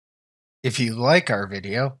If you like our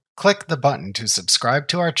video, click the button to subscribe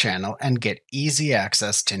to our channel and get easy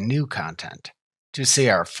access to new content. To see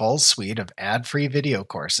our full suite of ad-free video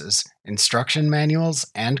courses, instruction manuals,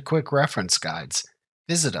 and quick reference guides,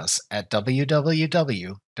 visit us at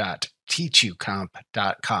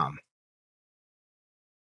www.teachucomp.com.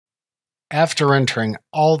 After entering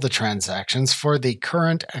all the transactions for the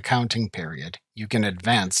current accounting period, you can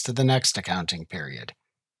advance to the next accounting period.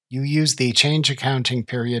 You use the Change Accounting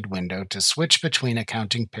Period window to switch between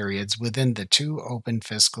accounting periods within the two open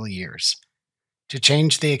fiscal years. To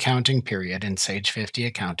change the accounting period in Sage 50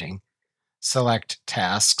 Accounting, select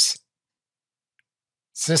Tasks,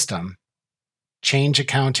 System, Change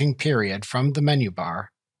Accounting Period from the menu bar,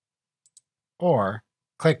 or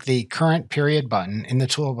click the Current Period button in the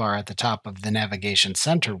toolbar at the top of the Navigation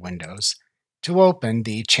Center windows to open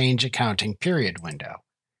the Change Accounting Period window.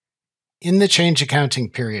 In the Change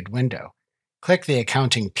Accounting Period window, click the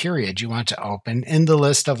accounting period you want to open in the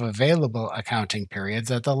list of available accounting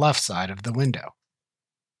periods at the left side of the window.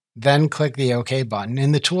 Then click the OK button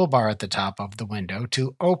in the toolbar at the top of the window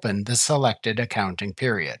to open the selected accounting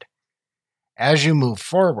period. As you move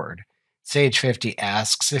forward, Sage 50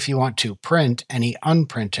 asks if you want to print any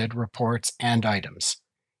unprinted reports and items.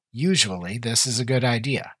 Usually, this is a good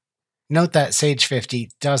idea. Note that Sage 50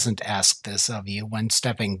 doesn't ask this of you when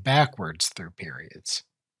stepping backwards through periods.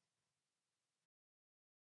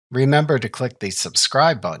 Remember to click the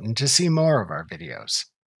subscribe button to see more of our videos.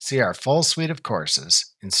 See our full suite of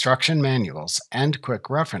courses, instruction manuals, and quick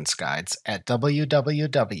reference guides at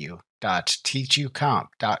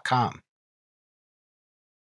www.teachucomp.com.